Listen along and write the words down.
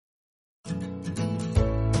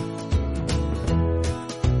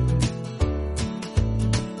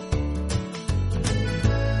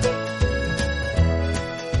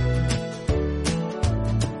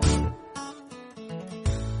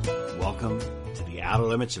Outer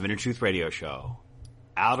Limits of Inner Truth Radio Show.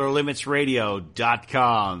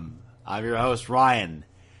 OuterLimitsRadio.com. I'm your host, Ryan.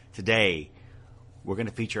 Today, we're going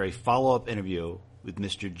to feature a follow-up interview with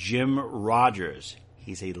Mr. Jim Rogers.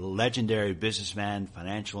 He's a legendary businessman,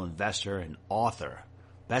 financial investor, and author.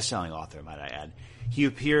 Best-selling author, might I add. He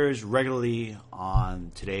appears regularly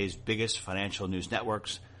on today's biggest financial news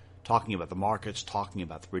networks, talking about the markets, talking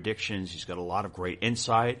about the predictions. He's got a lot of great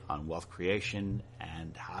insight on wealth creation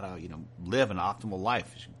and how to, live an optimal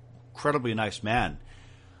life. He's an incredibly nice man.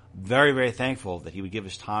 Very, very thankful that he would give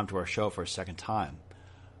his time to our show for a second time.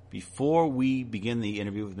 Before we begin the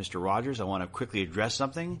interview with Mr. Rogers, I want to quickly address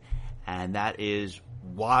something, and that is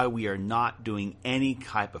why we are not doing any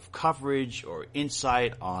type of coverage or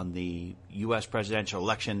insight on the U.S. presidential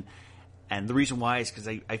election. And the reason why is because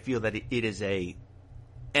I feel that it is a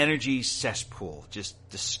energy cesspool, just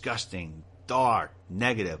disgusting, dark,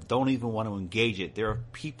 negative. Don't even want to engage it. There are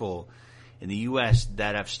people in the U.S.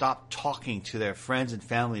 that have stopped talking to their friends and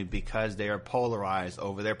family because they are polarized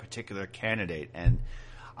over their particular candidate, and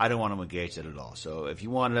I don't want to engage it at all. So if you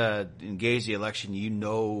want to engage the election, you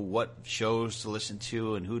know what shows to listen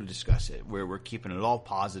to and who to discuss it. We're keeping it all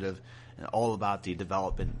positive and all about the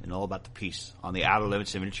development and all about the peace on the Outer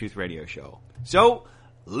Limits of Inner Truth Radio Show. So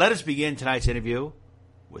let us begin tonight's interview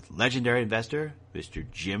with legendary investor, Mr.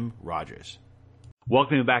 Jim Rogers.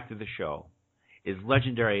 Welcome back to the show is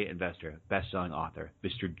legendary investor, best-selling author,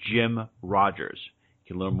 Mr. Jim Rogers. You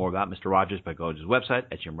can learn more about Mr. Rogers by going to his website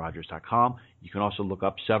at jimrogers.com. You can also look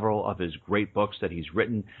up several of his great books that he's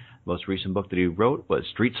written. The most recent book that he wrote was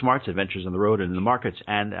Street Smarts, Adventures on the Road and in the Markets,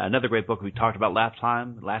 and another great book we talked about last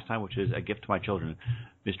time, which is A Gift to My Children.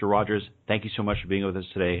 Mr. Rogers, thank you so much for being with us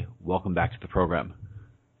today. Welcome back to the program.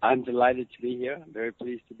 I'm delighted to be here. I'm very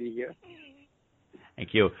pleased to be here. Thank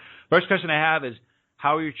you. First question I have is,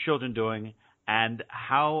 how are your children doing, and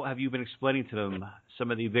how have you been explaining to them some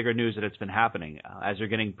of the bigger news that it's been happening? As they're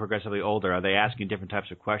getting progressively older, are they asking different types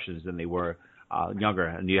of questions than they were younger,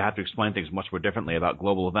 and you have to explain things much more differently about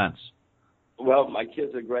global events? Well, my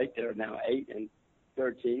kids are great. They're now 8 and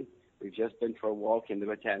 13. We've just been for a walk in the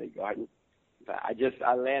Botanic Garden. I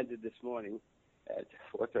landed this morning at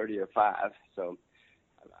 4:30 or 5, so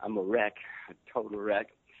I'm a wreck, a total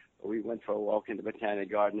wreck. We went for a walk in the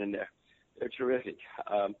Botanic Garden, and they're terrific.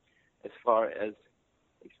 As far as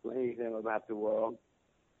explaining to them about the world,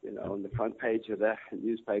 on the front page of the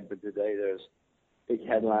newspaper today, there's big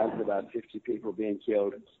headlines about 50 people being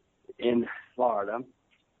killed in Florida.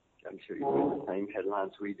 I'm sure you read the same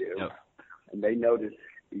headlines we do. Yep. And they notice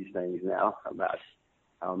these things now about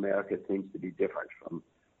how America seems to be different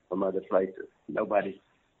from other places. There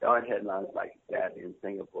aren't headlines like that in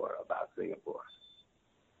Singapore about Singapore.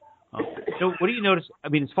 So what do you notice? I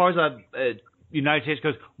mean, as far as the United States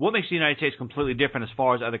goes, what makes the United States completely different as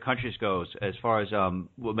far as other countries goes, as far as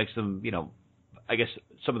what makes them, I guess,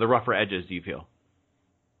 some of the rougher edges, do you feel?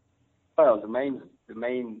 Well, the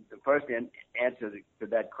first answer to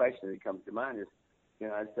that question that comes to mind is the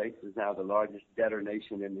United States is now the largest debtor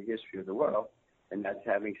nation in the history of the world, and that's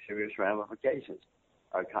having serious ramifications.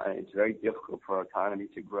 It's very difficult for our economy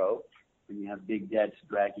to grow when you have big debts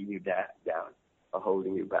dragging you down or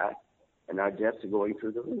holding you back, and our debts are going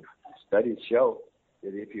through the roof. Studies show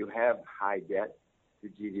that if you have high debt to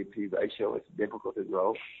GDP ratio, it's difficult to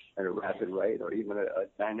grow at a rapid rate or even a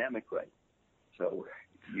dynamic rate. So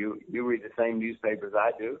you read the same newspapers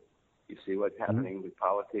I do. You see what's happening with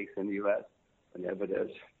politics in the U.S. Whenever there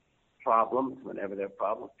are problems,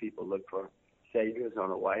 people look for saviors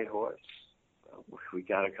on a white horse. We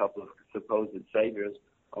got a couple of supposed saviors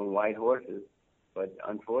on white horses, but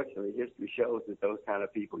unfortunately, history shows that those kind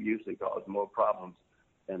of people usually cause more problems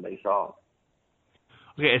than they solve.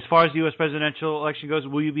 Okay, as far as the U.S. presidential election goes,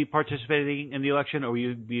 will you be participating in the election, or will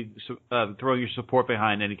you be throwing your support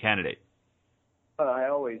behind any candidate? Well, I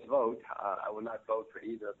always vote. I will not vote for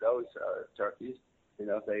either of those turkeys.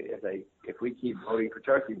 If we keep voting for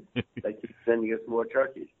turkeys, they keep sending us more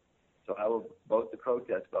turkeys. So I will vote the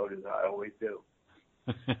protest vote, as I always do.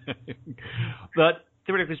 But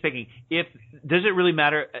theoretically speaking, does it really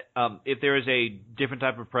matter if there is a different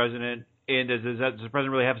type of president, and does the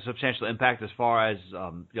president really have a substantial impact as far as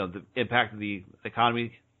the impact of the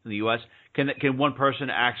economy in the U.S.? Can one person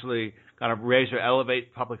actually kind of raise or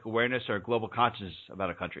elevate public awareness or global consciousness about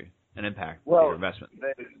a country and impact their investment?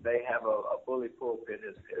 They have a bully pulpit,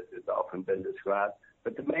 as it's often been described.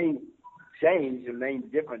 But the main change, the main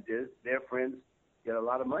difference is their friends get a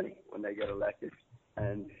lot of money when they get elected.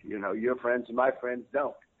 And, your friends and my friends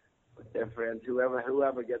don't. But their friends,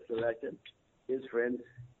 whoever gets elected, his friends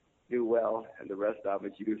do well, and the rest of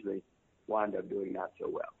us usually wind up doing not so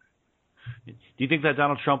well. Do you think that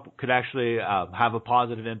Donald Trump could actually have a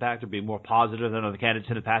positive impact or be more positive than other candidates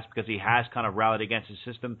in the past because he has kind of rallied against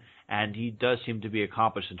the system and he does seem to be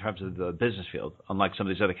accomplished in terms of the business field, unlike some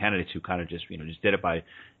of these other candidates who kind of just did it by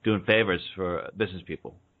doing favors for business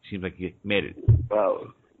people? Seems like he made it. Well,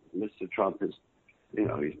 Mr. Trump is, he's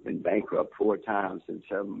been bankrupt 4 times, and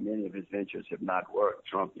many of his ventures have not worked.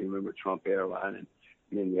 You remember Trump Airline and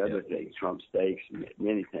many other things, Trump Steaks,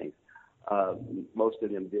 many things. Most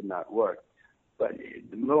of them did not work. But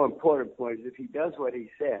the more important point is if he does what he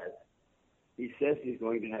says he's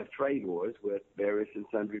going to have trade wars with various and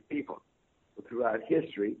sundry people. But throughout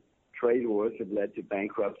history, trade wars have led to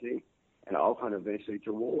bankruptcy and often eventually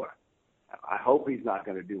to war. I hope he's not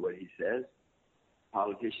going to do what he says.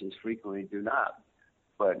 Politicians frequently do not.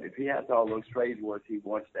 But if he has all those trade wars he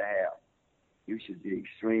wants to have, you should be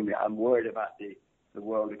I'm worried about the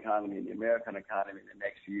world economy and the American economy in the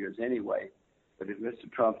next few years anyway. But if Mr.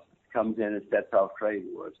 Trump comes in and sets off trade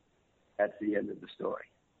wars, that's the end of the story.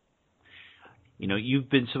 You've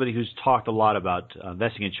been somebody who's talked a lot about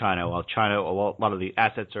investing in China. While China, a lot of the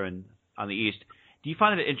assets are on the east. Do you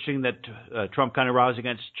find it interesting that Trump kind of rises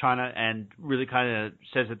against China and really kind of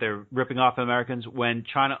says that they're ripping off Americans when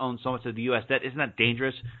China owns so much of the U.S. debt? Isn't that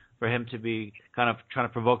dangerous for him to be kind of trying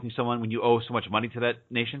to provoking someone when you owe so much money to that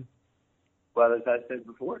nation? Well, as I said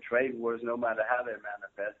before, trade wars, no matter how they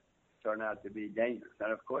manifest, turn out to be dangerous.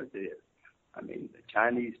 And of course it is. I mean, the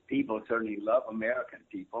Chinese people certainly love American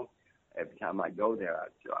people. Every time I go there,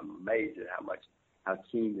 I'm amazed at how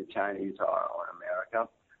keen the Chinese are on America.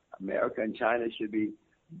 America and China should be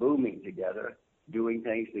booming together, doing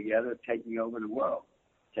things together, taking over the world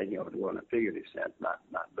in a figurative sense, not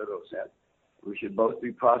literal sense. We should both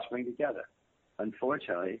be prospering together.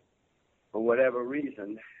 Unfortunately, for whatever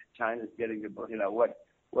reason, China's getting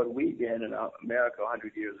what we did in America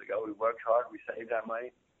 100 years ago. We worked hard, we saved our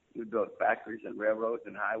money, we built factories and railroads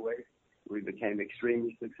and highways. We became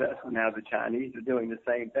extremely successful. Now the Chinese are doing the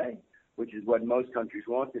same thing, which is what most countries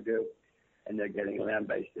want to do, and they're getting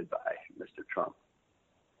lambasted by Mr. Trump.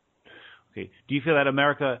 Okay. Do you feel that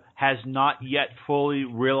America has not yet fully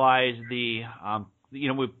realized there's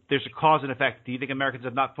a cause and effect? Do you think Americans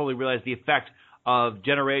have not fully realized the effect of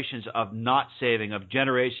generations of not saving, of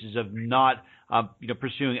generations of not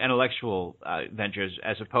pursuing intellectual ventures,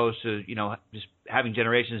 as opposed to just having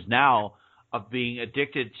generations now of being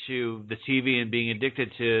addicted to the TV and being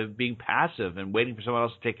addicted to being passive and waiting for someone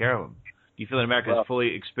else to take care of them? Do you feel that America has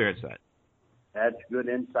fully experienced that? That's good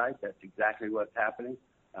insight. That's exactly what's happening.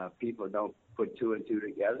 People don't put 2 and 2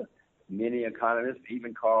 together. Many economists,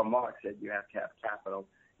 even Karl Marx, said you have to have capital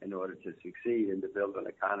in order to succeed and to build an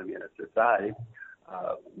economy and a society.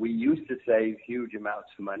 We used to save huge amounts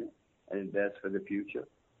of money and invest for the future.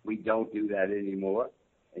 We don't do that anymore.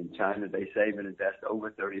 In China, they save and invest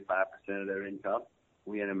over 35% of their income.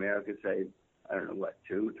 We in America save,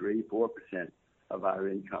 2, 3, 4% of our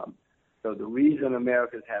income. So the reason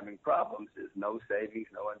America's having problems is no savings,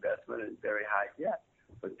 no investment, and very high debt.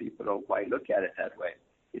 But people don't quite look at it that way.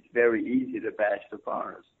 It's very easy to bash the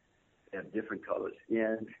foreigners. They have different colored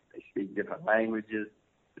skin. They speak different languages.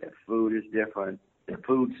 Their food is different. Their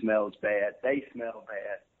food smells bad. They smell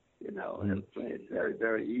bad. It's very,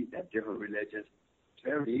 very easy. They have different religions. It's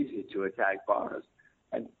very easy to attack foreigners.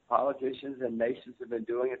 And politicians and nations have been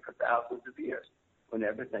doing it for thousands of years.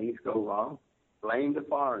 Whenever things go wrong, blame the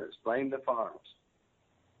foreigners. Blame the foreigners.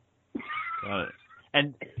 Got it.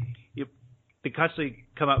 And they constantly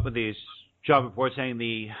come up with these job reports saying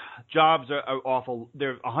the jobs are awful.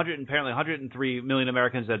 There are 103 million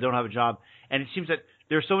Americans that don't have a job. And it seems that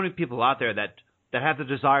there are so many people out there that have the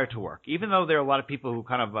desire to work, even though there are a lot of people who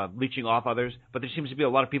kind of leeching off others. But there seems to be a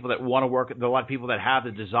lot of people that want to work. There are a lot of people that have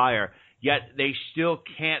the desire, yet they still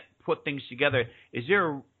can't put things together.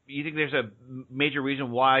 You think there's a major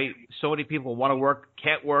reason why so many people want to work,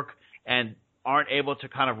 can't work, and aren't able to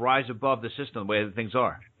kind of rise above the system the way that things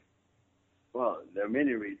are? Well, there are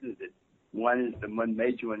many reasons. One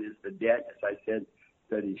major one is the debt. As I said,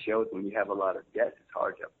 studies show when you have a lot of debt,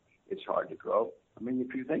 it's hard to grow. I mean,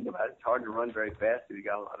 if you think about it, it's hard to run very fast if you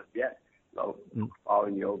got a lot of debt,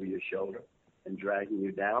 falling you over your shoulder and dragging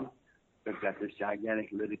you down. We've got this gigantic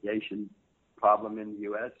litigation problem in the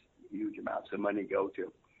U.S. Huge amounts of money go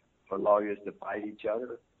for lawyers to fight each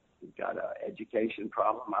other. We've got an education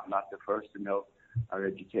problem. I'm not the first to know our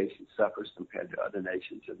education suffers compared to other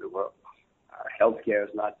nations of the world. Our health care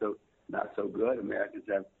is not so good. Americans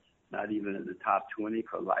have not even in the top 20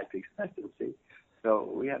 for life expectancy.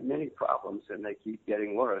 So we have many problems, and they keep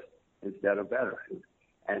getting worse instead of better.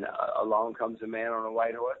 And along comes a man on a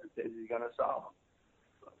white horse and says he's going to solve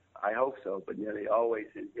them. I hope so, but nearly always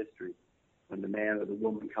in history, when the man or the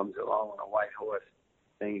woman comes along on a white horse,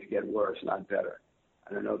 things get worse, not better.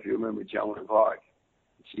 I don't know if you remember Joan of Arc.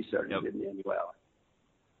 She certainly didn't end well.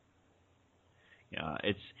 Yeah,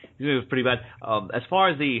 it was pretty bad. As far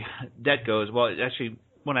as the debt goes, well, actually,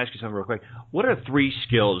 I want to ask you something real quick. What are 3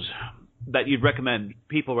 skills that you'd recommend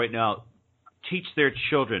people right now teach their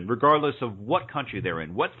children, regardless of what country they're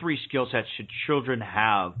in? What 3 skill sets should children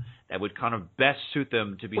have that would kind of best suit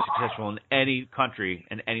them to be successful in any country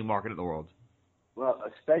and any market in the world? Well,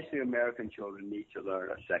 especially American children need to learn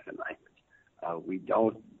a second language.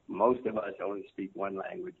 Most of us only speak one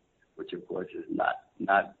language, which of course is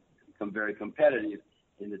not very competitive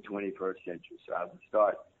in the 21st century. So I would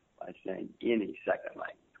start by saying any second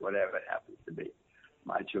language, whatever it happens to be.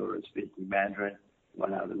 My children speak Mandarin.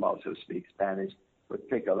 One of them also speaks Spanish. But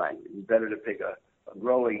pick a language. It's better to pick a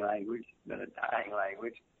growing language than a dying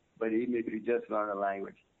language. But even if you just learn a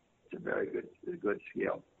language, it's a good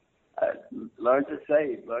skill. Learn to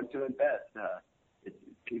save. Learn to invest.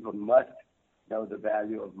 People must know the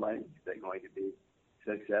value of money if they're going to be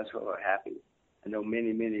successful or happy. I know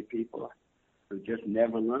many, many people who just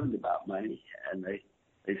never learned about money, and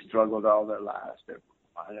they struggled all their lives. They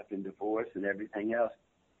wound up in divorce and everything else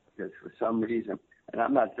because for some reason, and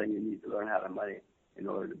I'm not saying you need to learn how to money in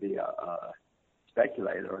order to be a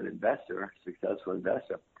speculator or an investor, a successful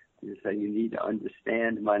investor. I'm just saying you need to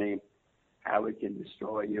understand money, how it can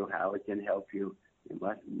destroy you, how it can help you. You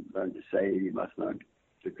must learn to save. You must learn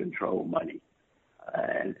to control money.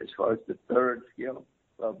 And as far as the third skill,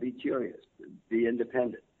 well, be curious, be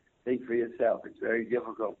independent, think for yourself. It's very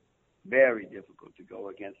difficult to go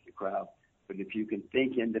against the crowd. But if you can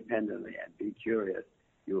think independently and be curious,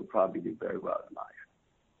 you will probably do very well in life.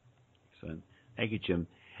 Excellent. Thank you, Jim.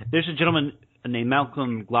 There's a gentleman named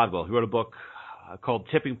Malcolm Gladwell who wrote a book called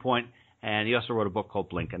Tipping Point, and he also wrote a book called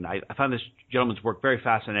Blink. And I found this gentleman's work very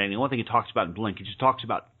fascinating. One thing he talks about in Blink, he just talks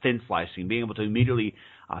about thin slicing, being able to immediately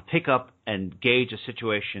pick up and gauge a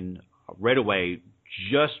situation right away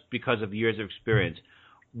just because of years of experience.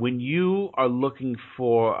 When you are looking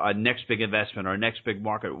for a next big investment or a next big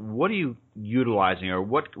market, what are you utilizing, or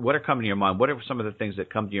what are coming to your mind? What are some of the things that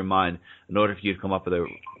come to your mind in order for you to come up with a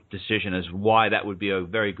decision as why that would be a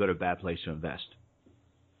very good or bad place to invest?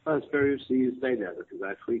 Well, it's very interesting you say that, because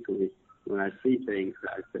I frequently, when I see things,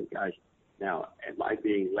 I think, now, am I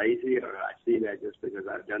being lazy, or I see that just because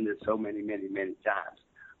I've done this so many, many, many times?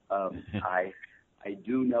 I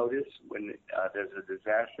do notice when there's a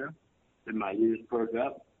disaster, that my ears perk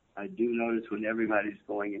up. I do notice when everybody's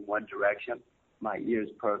going in one direction, my ears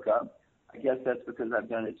perk up. I guess that's because I've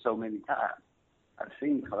done it so many times. I've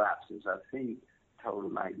seen collapses. I've seen total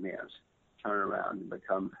nightmares turn around and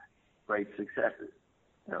become great successes.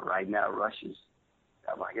 Right now, Russia's,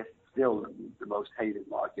 I guess, still the most hated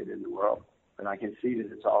market in the world, but I can see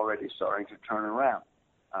that it's already starting to turn around.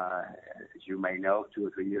 As you may know, 2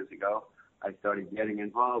 or 3 years ago, I started getting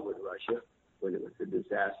involved with Russia when it was a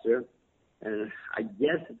disaster. And I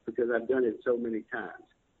guess it's because I've done it so many times.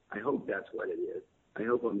 I hope that's what it is. I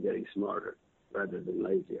hope I'm getting smarter rather than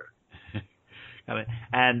lazier. Got it.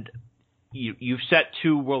 And you've set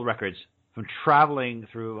 2 world records from traveling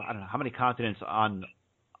through, I don't know, how many continents on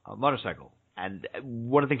a motorcycle. And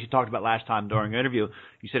one of the things you talked about last time during your interview,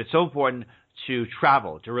 you said it's so important to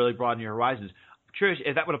travel, to really broaden your horizons. I'm curious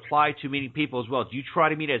if that would apply to meeting people as well. Do you try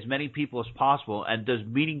to meet as many people as possible? And does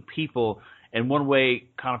meeting people in one way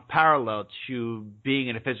kind of parallel to being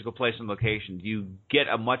in a physical place and location? Do you get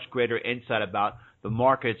a much greater insight about the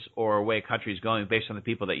markets or where a country is going based on the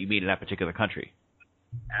people that you meet in that particular country?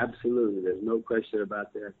 Absolutely. There's no question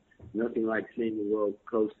about that. Nothing like seeing the world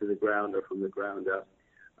close to the ground or from the ground up.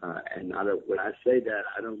 And when I say that,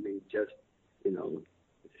 I don't mean just,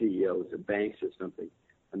 CEOs of banks or something.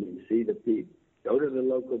 I mean, see the people. Go to the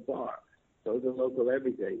local bar. Go to the local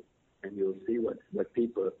everything, and you'll see what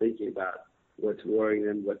people are thinking about, what's worrying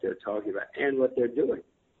them, what they're talking about, and what they're doing.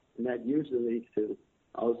 And that usually leads to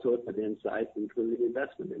all sorts of insights, including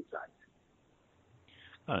investment insights.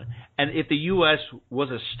 And if the U.S. was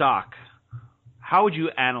a stock, how would you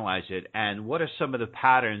analyze it, and what are some of the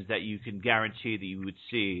patterns that you can guarantee that you would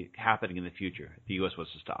see happening in the future if the U.S. was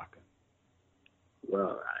a stock?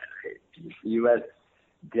 Well, the U.S.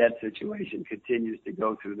 debt situation continues to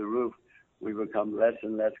go through the roof. We become less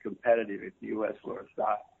and less competitive. If the U.S. were a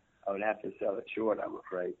stock, I would have to sell it short, I'm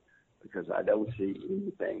afraid, because I don't see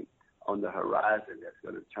anything on the horizon that's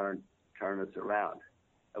going to turn us around.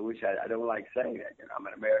 I don't like saying that. I'm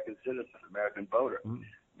an American citizen, American voter,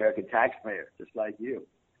 American taxpayer, just like you.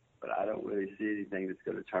 But I don't really see anything that's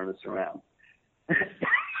going to turn us around.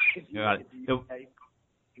 If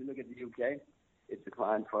you look at the UK, it's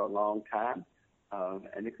declined for a long time.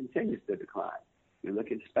 and it continues to decline. You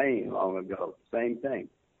look at Spain long ago, same thing.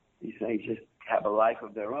 These things just have a life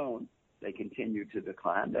of their own. They continue to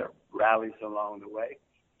decline. There are rallies along the way,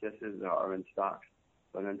 just as there are in stocks.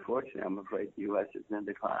 But unfortunately, I'm afraid the U.S. is in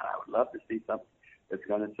decline. I would love to see something that's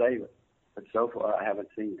going to save it. But so far, I haven't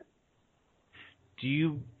seen it. Do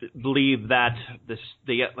you believe that the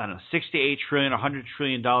 $68 trillion or $100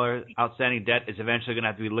 trillion outstanding debt is eventually going to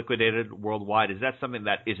have to be liquidated worldwide? Is that something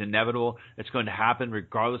that is inevitable? That's going to happen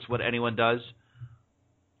regardless of what anyone does?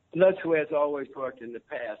 That's the way it's always worked in the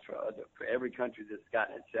past for every country that's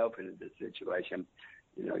gotten itself into this situation.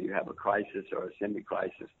 You know, you have a crisis or a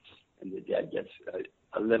semi-crisis, and the debt gets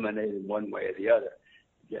eliminated one way or the other.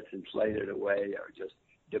 It gets inflated away or just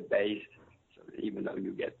debased, so that even though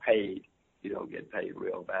you get paid, you don't get paid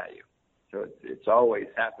real value. So it's always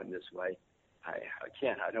happened this way.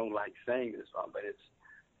 I don't like saying this one, but it's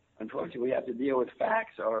unfortunately we have to deal with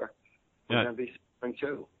facts or we're going to be suffering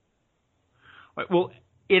too. Right, well,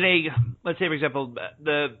 let's say, for example,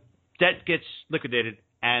 the debt gets liquidated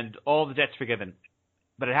and all the debt's forgiven,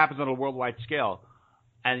 but it happens on a worldwide scale,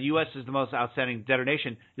 and the U.S. is the most outstanding debtor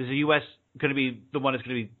nation. Is the U.S. going to be the one that's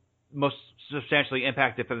going to be most substantially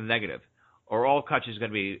impacted for the negative, or all countries are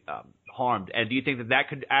going to be harmed? And do you think that that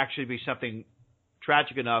could actually be something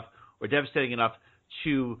tragic enough or devastating enough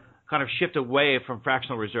to kind of shift away from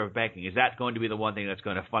fractional reserve banking? Is that going to be the one thing that's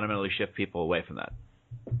going to fundamentally shift people away from that?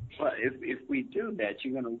 Well, if we do that,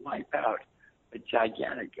 you're going to wipe out a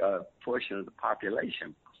gigantic portion of the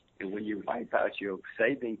population. And when you wipe out your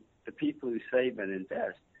saving, the people who save and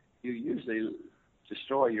invest, you usually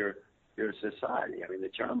destroy your society. I mean,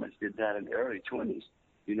 the Germans did that in the early 20s.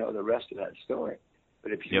 You know the rest of that story.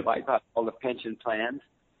 But if you wipe out all the pension plans,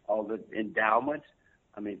 all the endowments,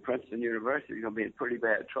 I mean, Princeton University is going to be in pretty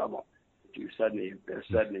bad trouble if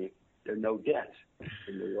there are no debts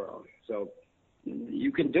in the world. So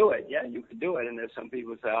you can do it. Yeah, you can do it. And there's some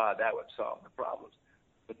people who say, that would solve the problems.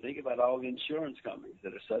 But think about all the insurance companies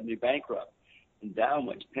that are suddenly bankrupt,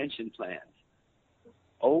 endowments, pension plans,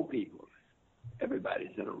 old people.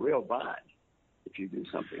 Everybody's in a real bind if you do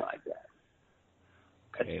something like that.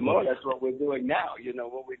 Okay, that's more or less what we're doing now. You know,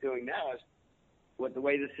 what we're doing now is the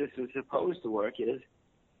way the system's supposed to work is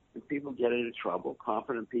when people get into trouble,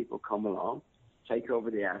 competent people come along, take over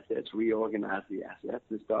the assets, reorganize the assets,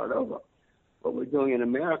 and start over. What we're doing in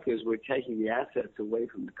America is we're taking the assets away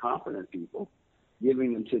from the competent people,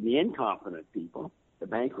 giving them to the incompetent people, the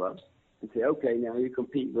bankrupts, and say, okay, now you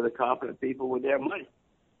compete with the competent people with their money.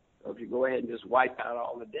 So if you go ahead and just wipe out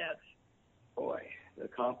all the debts, boy, the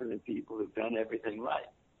competent people who've done everything right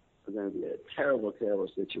are going to be in a terrible, terrible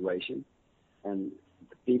situation. And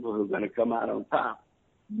the people who are going to come out on top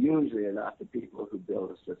usually are not the people who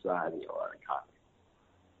build a society or an economy.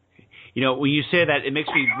 You know, when you say that, it makes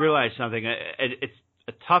me realize something. It's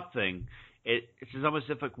a tough thing. It's almost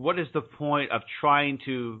like, what is the point of trying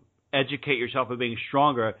to educate yourself of being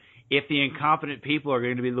stronger if the incompetent people are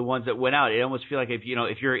going to be the ones that win out? It almost feels like if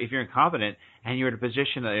you're incompetent and you're in a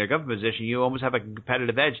position, a government position, you almost have a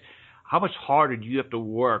competitive edge. How much harder do you have to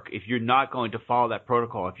work if you're not going to follow that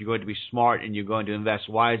protocol? If you're going to be smart and you're going to invest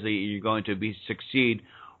wisely, you're going to succeed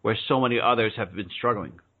where so many others have been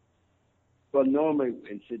struggling. Well, normally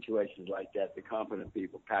in situations like that, the competent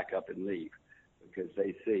people pack up and leave because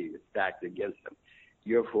they see it's stacked against them.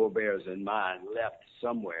 Your forebears and mine left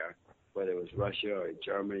somewhere, whether it was Russia or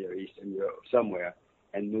Germany or Eastern Europe, somewhere,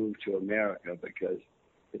 and moved to America because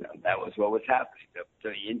that was what was happening.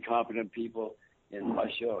 The incompetent people in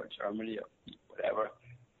Russia or Germany or whatever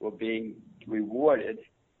were being rewarded,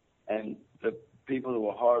 and the people who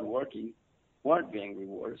were hardworking weren't being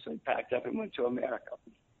rewarded, so they packed up and went to America.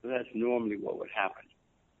 So that's normally what would happen.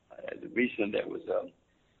 Recently, there was a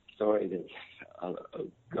story that a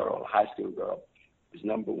high school girl, was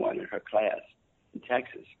number one in her class in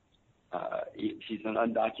Texas. She's an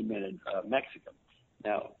undocumented Mexican.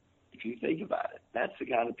 Now, if you think about it, that's the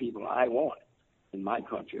kind of people I want in my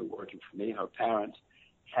country working for me. Her parents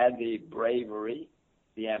had the bravery,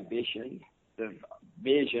 the ambition, the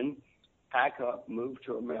vision, pack up, move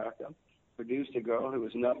to America, produced a girl who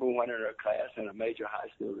was number one in her class in a major high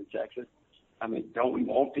school in Texas. I mean, don't we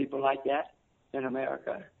want people like that in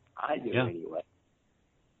America? I do anyway.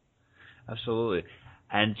 Absolutely.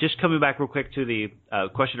 And just coming back real quick to the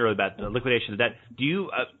question earlier about the liquidation of debt, do you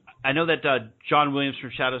I know that John Williams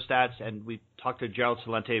from Shadow Stats, and we talked to Gerald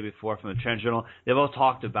Celente before from the Trends Journal, they've all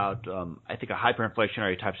talked about, I think, a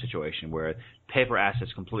hyperinflationary type situation where paper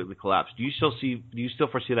assets completely collapse. Do you still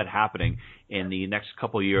foresee that happening in the next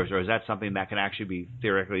couple of years, or is that something that can actually be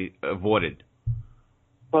theoretically avoided?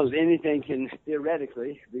 Well, anything can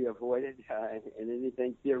theoretically be avoided, and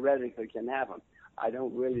anything theoretically can happen. I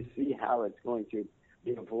don't really see how it's going to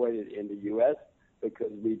be avoided in the U.S.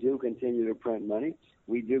 because we do continue to print money.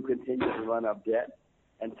 We do continue to run up debt.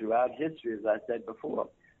 And throughout history, as I said before,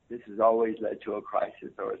 this has always led to a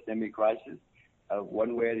crisis or a semi-crisis.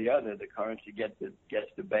 One way or the other, the currency gets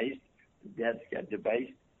debased, the debts get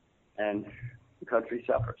debased, and the country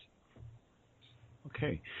suffers.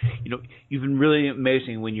 Okay. You've been really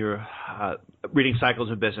amazing when you're reading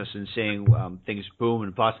cycles of business and seeing things boom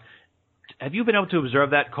and bust. Have you been able to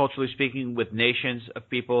observe that, culturally speaking, with nations of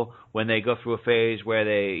people when they go through a phase where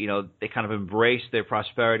they kind of embrace their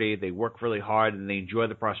prosperity, they work really hard, and they enjoy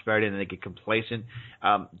the prosperity, and then they get complacent?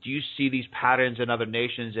 Do you see these patterns in other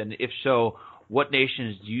nations? And if so, what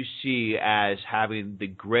nations do you see as having the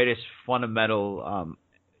greatest fundamentally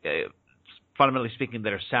speaking,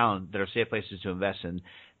 that are sound, that are safe places to invest in,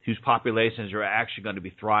 whose populations are actually going to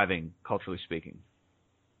be thriving, culturally speaking?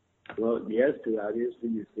 Well, yes, obviously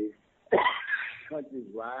you see countries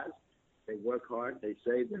rise. They work hard. They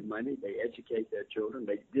save their money. They educate their children.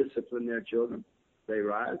 They discipline their children. They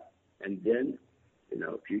rise. And then,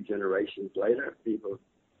 a few generations later, people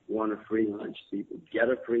want a free lunch. People get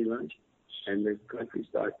a free lunch. And the country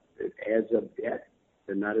it adds up debt.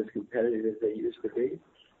 They're not as competitive as they used to be.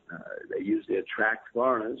 They usually attract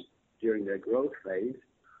foreigners during their growth phase.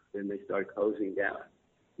 Then they start closing down.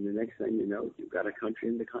 And the next thing you know, you've got a country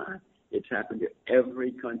in decline. It's happened to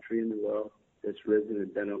every country in the world that's risen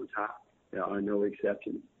and been on top. There are no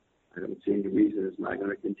exceptions. I don't see any reason it's not going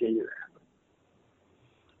to continue to happen.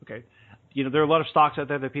 Okay. There are a lot of stocks out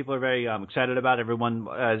there that people are very excited about. Everyone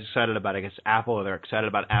is excited about, I guess, Apple, or they're excited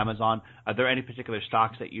about Amazon. Are there any particular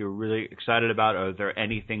stocks that you're really excited about, or are there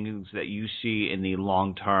any things that you see in the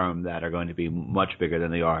long term that are going to be much bigger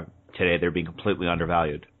than they are today? They're being completely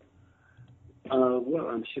undervalued. Well,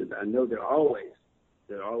 I'm sure. I know there are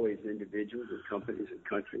always individuals and companies and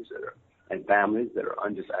countries and families that are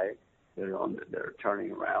undervalued, that are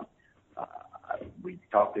turning around. We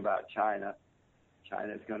talked about China.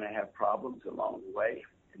 China's going to have problems along the way.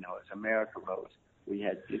 As America rose, we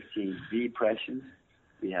had 15 depressions.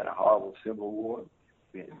 We had a horrible civil war.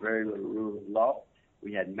 We had very little rule of law.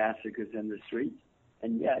 We had massacres in the streets.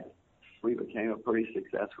 And yet, we became a pretty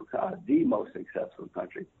successful country, the most successful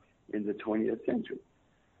country in the 20th century.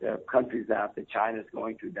 There are countries out there. China's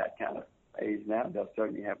going through that kind of phase now. They'll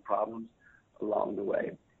certainly have problems along the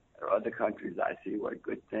way. There are other countries I see where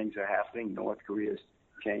good things are happening. North Korea's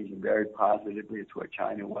changing very positively. It's where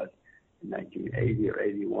China was in 1980 or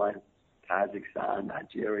 81. Kazakhstan,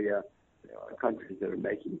 Nigeria. There are countries that are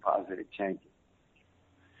making positive changes.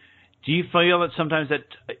 Do you feel that sometimes that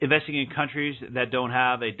investing in countries that don't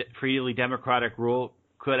have a freely democratic rule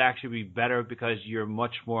could actually be better because you're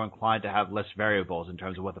much more inclined to have less variables in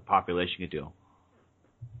terms of what the population can do?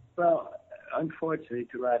 Well, unfortunately,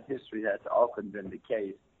 throughout history, that's often been the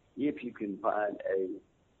case. If you can find a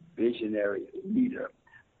visionary leader.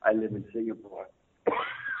 I live in Singapore,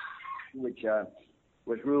 which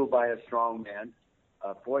was ruled by a strong man.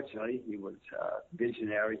 Fortunately, he was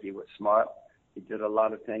visionary. He was smart. He did a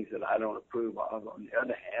lot of things that I don't approve of. On the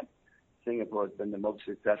other hand, Singapore has been the most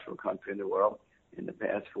successful country in the world in the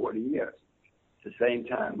past 40 years. At the same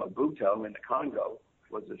time, Mobutu in the Congo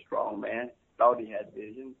was a strong man, thought he had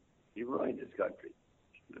vision. He ruined his country.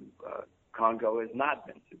 Congo has not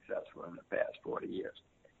been successful in the past 40 years.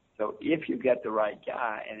 So if you get the right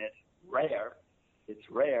guy, and it's rare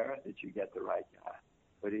that you get the right guy.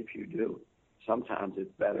 But if you do, sometimes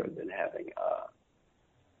it's better than having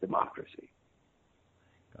democracy.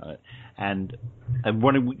 Got it. And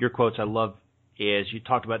one of your quotes I love is you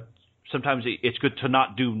talked about sometimes it's good to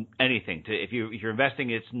not do anything. If you're investing,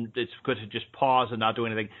 it's good to just pause and not do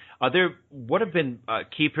anything. What have been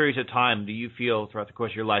key periods of time do you feel throughout the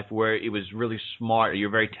course of your life where it was really smart, or you're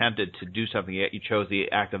very tempted to do something, yet you chose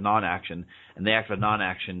the act of non-action, and the act of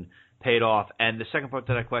non-action paid off? And the second part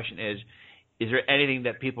to that question is there anything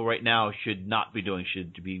that people right now should not be doing,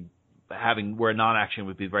 should be having, where non-action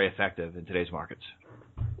would be very effective in today's markets?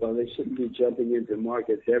 Well, they shouldn't be jumping into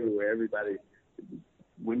markets everywhere.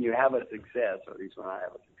 When you have a success, or at least when I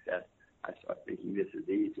have a success, I start thinking this is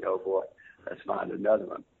easy. Oh, boy, let's find another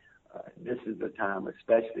one. This is the time,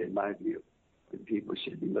 especially in my view, when people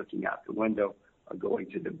should be looking out the window or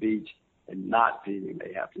going to the beach and not feeling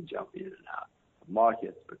they have to jump in and out of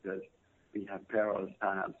markets because we have perilous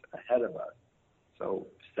times ahead of us. So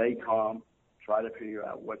stay calm, try to figure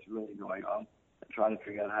out what's really going on, and try to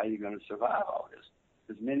figure out how you're going to survive all this.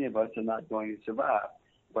 Because many of us are not going to survive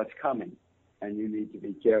what's coming. And you need to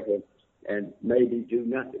be careful and maybe do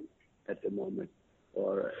nothing at the moment.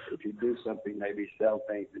 Or if you do something, maybe sell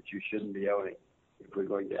things that you shouldn't be owning if we're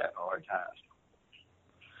going to have hard times.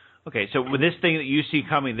 Okay, so with this thing that you see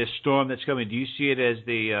coming, this storm that's coming, do you see it as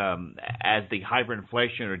the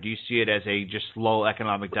hyperinflation, or do you see it as a just slow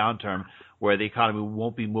economic downturn where the economy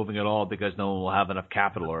won't be moving at all because no one will have enough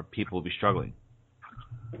capital or people will be struggling?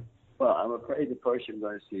 Well, I'm afraid the first you're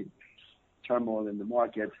going to see turmoil in the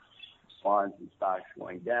markets, bonds and stocks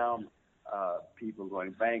going down, people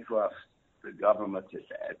going bankrupt, the government,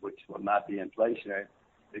 which will not be inflationary,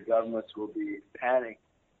 the governments will be panicked.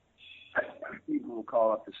 People will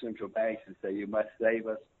call up the central banks and say, you must save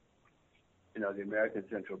us. You know, the American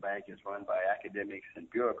Central Bank is run by academics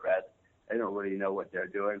and bureaucrats. They don't really know what they're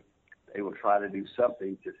doing. They will try to do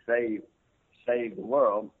something to save the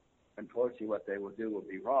world. Unfortunately, what they will do will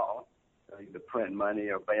be wrong. They'll either print money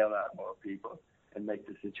or bail out more people and make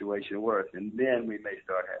the situation worse. And then we may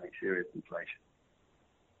start having serious inflation.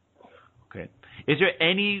 Okay. Is there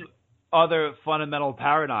any other fundamental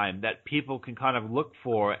paradigm that people can kind of look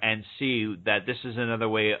for and see that this is another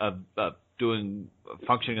way of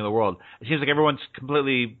functioning in the world? It seems like everyone's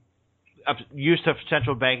completely used to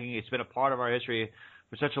central banking. It's been a part of our history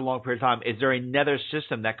for such a long period of time. Is there another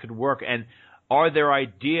system that could work? And are there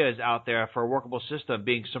ideas out there for a workable system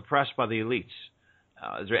being suppressed by the elites?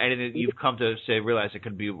 Is there anything that you've come to realize it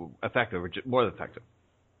could be effective or more than effective?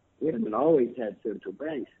 We haven't always had central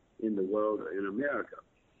banks in the world or in America.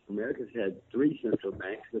 America's had 3 central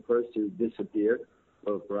banks. The first 2 disappeared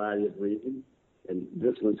for a variety of reasons, and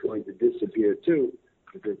this one's going to disappear too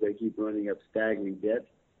because they keep running up staggering debts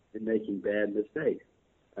and making bad mistakes.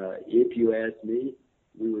 If you ask me,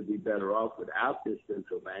 we would be better off without this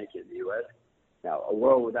central bank in the U.S. Now, a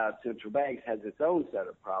world without central banks has its own set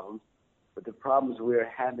of problems, but the problems we're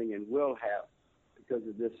having and will have because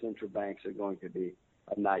of this central banks are going to be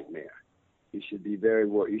a nightmare. You should be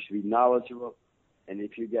you should be knowledgeable. And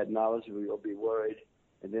if you get knowledgeable, you'll be worried,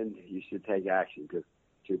 and then you should take action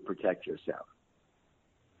to protect yourself.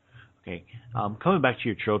 Okay. Coming back to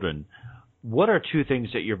your children, what are 2 things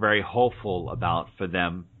that you're very hopeful about for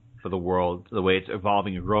them, for the world, the way it's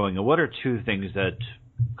evolving and growing? And what are 2 things that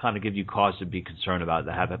kind of give you cause to be concerned about,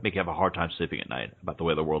 that make you have a hard time sleeping at night about the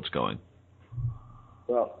way the world's going?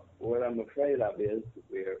 Well, what I'm afraid of is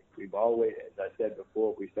we've always, as I said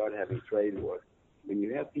before, we started having trade wars. When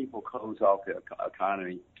you have people close off their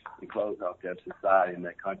economy and close off their society in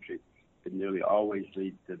their country, it nearly always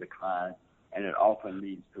leads to decline, and it often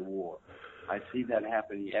leads to war. I see that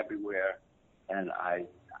happening everywhere, and I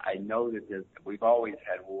know that we've always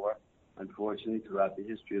had war, unfortunately, throughout the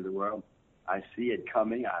history of the world. I see it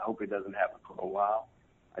coming. I hope it doesn't happen for a while.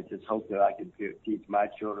 I just hope that I can teach my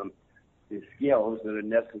children the skills that are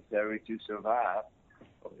necessary to survive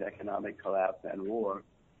both economic collapse and war,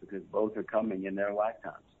 because both are coming in their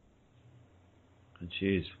lifetimes.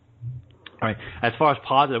 Jeez. All right. As far as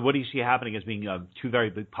positive, what do you see happening as being 2 very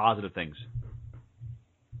big positive things?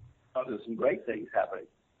 Oh, there's some great things happening.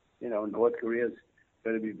 You know, North Korea is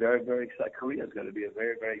going to be very, very exciting. Korea is going to be a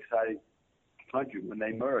very, very exciting country when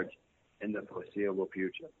they merge in the foreseeable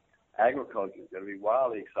future. Agriculture is going to be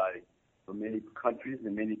wildly exciting for many countries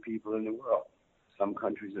and many people in the world. Some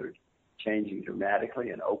countries are changing dramatically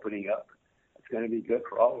and opening up. It's going to be good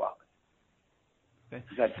for all of us. Okay.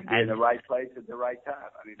 You got to be in the right place at the right time.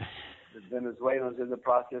 I mean, the Venezuelans are in the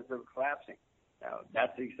process of collapsing. Now,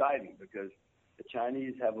 that's exciting because the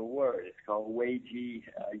Chinese have a word. It's called Weiji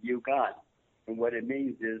Yugan. And what it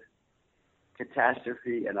means is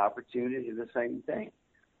catastrophe and opportunity are the same thing.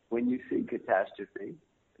 When you see catastrophe,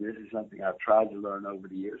 and this is something I've tried to learn over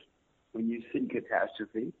the years, when you see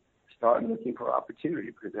catastrophe, start looking for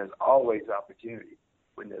opportunity, because there's always opportunity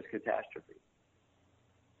when there's catastrophe.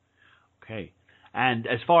 Okay. And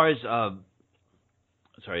as far as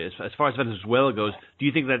as far as Venezuela goes, do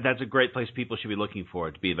you think that that's a great place people should be looking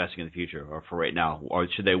for to be investing in the future, or for right now, or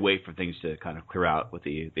should they wait for things to kind of clear out with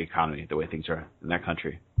the economy, the way things are in that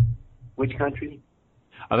country? Which country?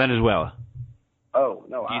 Venezuela. Oh,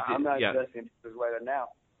 no, I'm not investing in Venezuela now,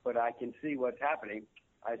 but I can see what's happening.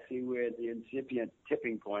 I see where the incipient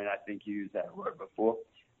tipping point, I think you used that word before,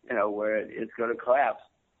 where it's going to collapse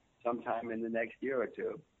sometime in the next year or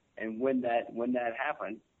two. And when that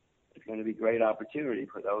happens, it's going to be great opportunity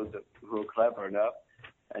for those who are clever enough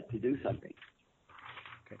to do something.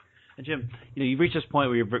 Okay. And Jim, you've reached this point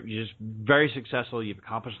where you're just very successful. You've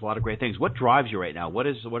accomplished a lot of great things. What drives you right now? What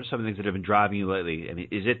are some of the things that have been driving you lately? I mean,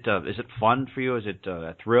 is it fun for you? Is it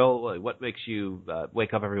a thrill? What makes you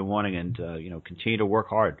wake up every morning and continue to work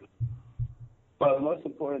hard? Well, the most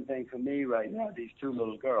important thing for me right now, these 2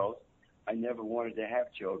 little girls. I never wanted to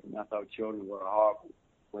have children. I thought children were a horrible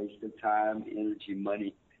waste of time, energy,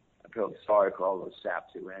 money. I felt sorry for all those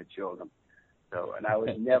saps who had children. And I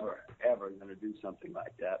was never, ever going to do something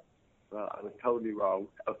like that. Well, I was totally wrong.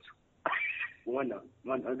 I was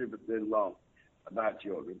 100% wrong about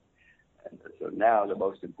children. And so now the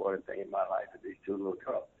most important thing in my life is these two little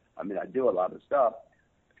girls. I mean, I do a lot of stuff.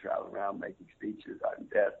 I travel around making speeches. I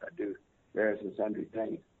invest. I do various and sundry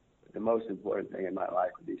things. But the most important thing in my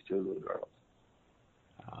life are these two little girls.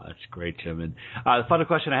 Oh, that's great, Jim. And the final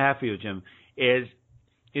question I have for you, Jim, is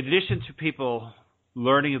in addition to people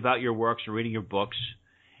learning about your works and reading your books,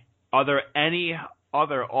 are there any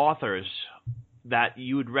other authors that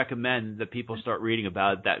you would recommend that people start reading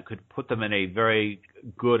about that could put them in a very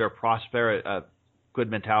good or good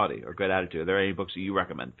mentality or good attitude? Are there any books that you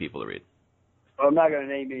recommend people to read? Well, I'm not going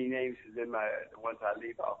to name any names because then once I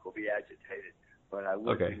leave off, will be agitated. But I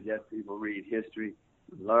would suggest people read history,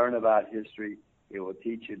 learn about history. It will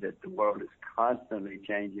teach you that the world is constantly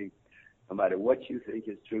changing. No matter what you think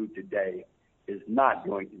is true today is not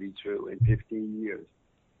going to be true in 15 years.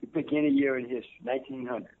 You pick any year in history,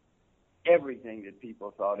 1900. Everything that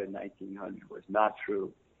people thought in 1900 was not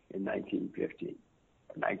true in 1915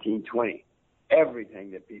 or 1920.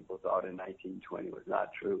 Everything that people thought in 1920 was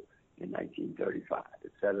not true in 1935,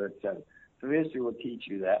 et cetera, et cetera. So history will teach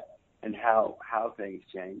you that and how things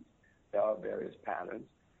change. There are various patterns.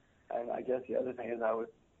 And I guess the other thing is I would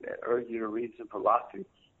urge you to read some philosophy.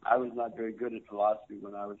 I was not very good at philosophy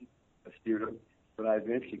when I was a student, but I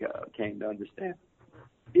eventually came to understand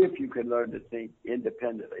if you can learn to think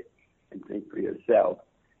independently and think for yourself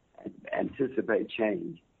and anticipate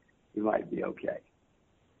change, you might be okay.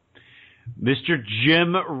 Mr.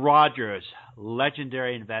 Jim Rogers,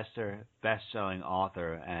 legendary investor, best-selling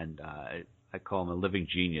author, and I call him a living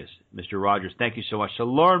genius. Mr. Rogers, thank you so much. To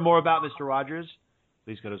learn more about Mr. Rogers,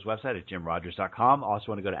 please go to his website at jimrogers.com. Also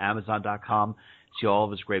want to go to amazon.com, see all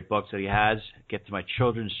of his great books that he has. Get to my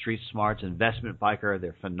children's Street Smarts, Investment Biker.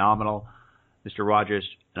 They're phenomenal. Mr. Rogers,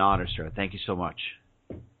 an honor, sir. Thank you so much.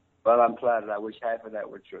 Well, I'm flattered. I wish half of that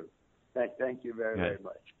were true. Thank you very, very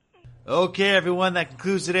much. Okay, everyone, that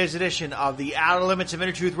concludes today's edition of the Outer Limits of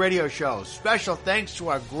Inner Truth radio show. Special thanks to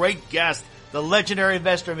our great guest, the legendary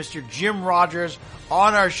investor, Mr. Jim Rogers,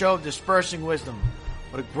 on our show, Dispersing Wisdom.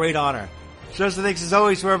 What a great honor. Special thanks, as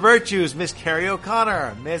always, to our virtues, Miss Carrie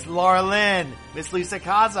O'Connor, Miss Laura Lynn, Miss Lisa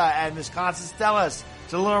Kaza, and Miss Constance Stellis.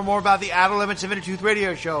 To learn more about the Outer Limits of Inner Truth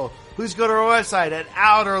radio show, please go to our website at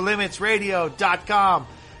outerlimitsradio.com.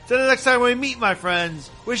 Till the next time we meet, my friends,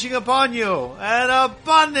 wishing upon you an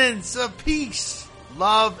abundance of peace,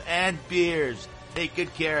 love, and beers. Take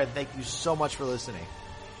good care, and thank you so much for listening.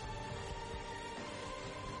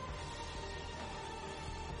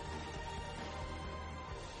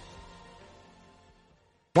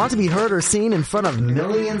 Want to be heard or seen in front of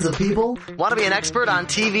millions of people? Want to be an expert on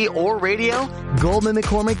TV or radio? Goldman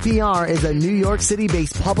McCormick PR is a New York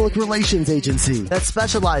City-based public relations agency that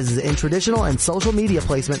specializes in traditional and social media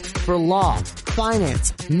placement for law,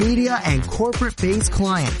 finance, media, and corporate-based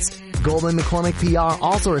clients. Goldman McCormick PR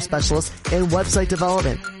also are specialists in website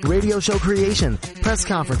development, radio show creation, press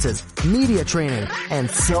conferences, media training, and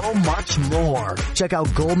so much more. Check out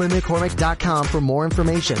GoldmanMcCormick.com for more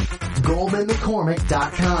information.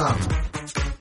 GoldmanMcCormick.com.